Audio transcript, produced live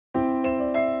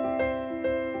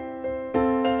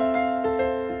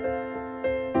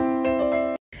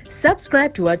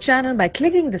Subscribe to our channel by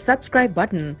clicking the subscribe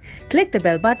button. Click the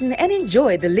bell button and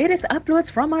enjoy the latest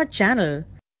uploads from our channel.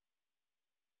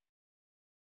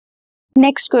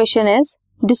 Next question is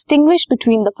distinguish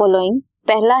between the following.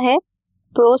 पहला है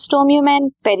prostomium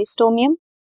and peristomium.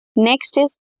 Next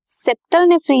is septal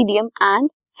nephridium and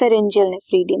pharyngeal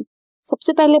nephridium.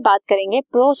 सबसे पहले बात करेंगे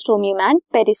prostomium and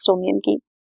peristomium की.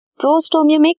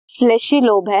 Prostomium एक flashy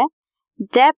lobe है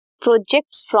that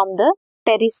projects from the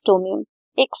peristomium.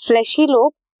 एक फ्लैशी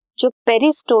लोब जो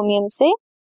पेरिस्टोमियम से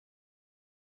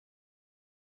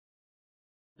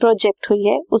प्रोजेक्ट हुई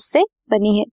है, उससे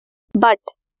बनी है.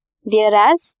 But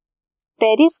whereas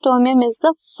peristomium is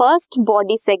the first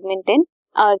body segment in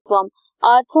earthworm.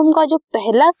 Earthworm का जो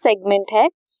पहला सेगमेंट है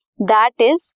that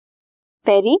is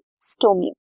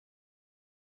peristomium.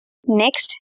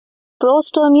 Next,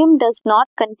 prostomium does not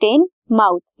contain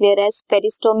mouth whereas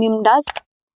peristomium does.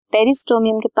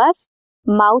 Peristomium के पास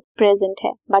माउथ प्रेजेंट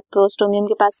है बट प्रोस्टोमियम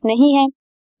के पास नहीं है.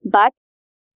 बट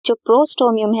जो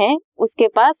प्रोस्टोमियम है उसके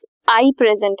पास आई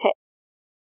प्रेजेंट है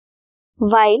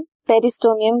while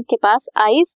पेरिस्टोमियम के पास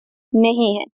आईज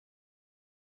नहीं है.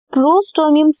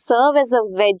 Prostomium serve as a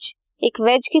veg. एक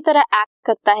वेज की तरह एक्ट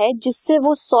करता है जिससे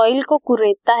वो सॉइल को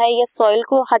कुरेदता है या सॉइल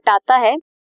को हटाता है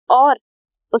और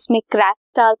उसमें क्रैक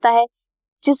डालता है,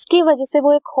 जिसकी वजह से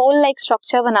वो एक होल लाइक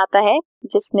स्ट्रक्चर बनाता है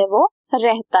जिसमें वो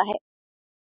रहता है.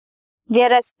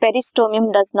 whereas peristomium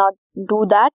does not do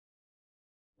that.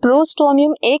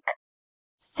 Prostomium एक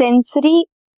सेंसरी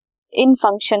इन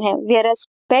फंक्शन है whereas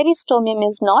peristomium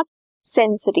is not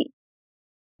sensory.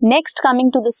 Next,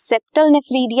 coming to the septal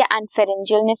nephridia and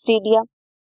pharyngeal nephridia.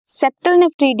 Septal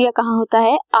nephridia कहाँ होता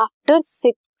है? After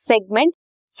segment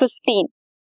 15.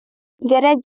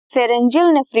 whereas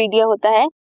pharyngeal nephridia होता है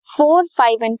 4,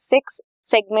 5 एंड 6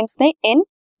 सेगमेंट्स में in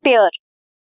pair.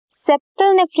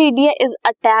 Septal nephridia is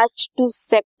attached to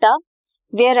septa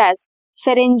whereas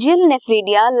pharyngeal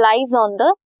nephridia lies on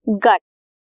the gut.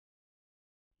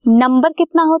 Number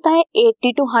कितना होता है?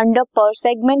 80 to 100 पर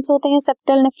सेगमेंट्स होते हैं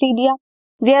septal nephridia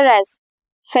whereas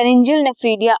pharyngeal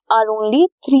nephridia are only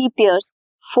 3 pairs.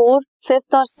 4,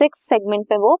 5th और 6th सेगमेंट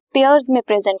पे वो पेयर्स में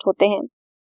प्रेजेंट होते हैं.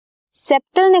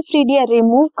 सेप्टल नेफ्रीडिया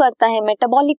रिमूव करता है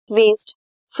metabolic waste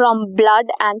from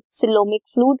blood and coelomic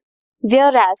fluid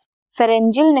whereas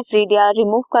pharyngeal nephridia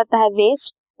remove करता है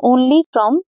waste only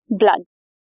from blood.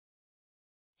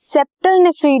 Septal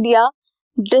nephridia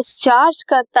discharge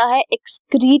करता है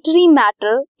excretory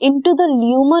matter into the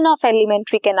lumen of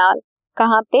alimentary canal.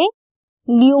 कहाँ पे?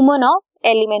 ल्यूमन ऑफ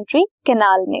एलिमेंट्री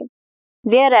कैनाल में.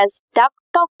 whereas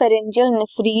duct of pharyngeal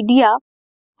nephridia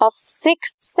of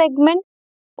 6th segment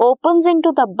opens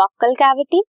into the buccal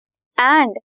cavity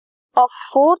and of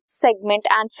 4th segment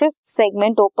and 5th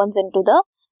segment opens into the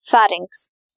pharynx.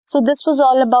 So this was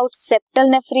all about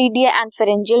septal nephridia and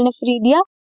pharyngeal nephridia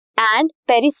and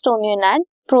peristomium and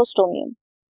prostomium.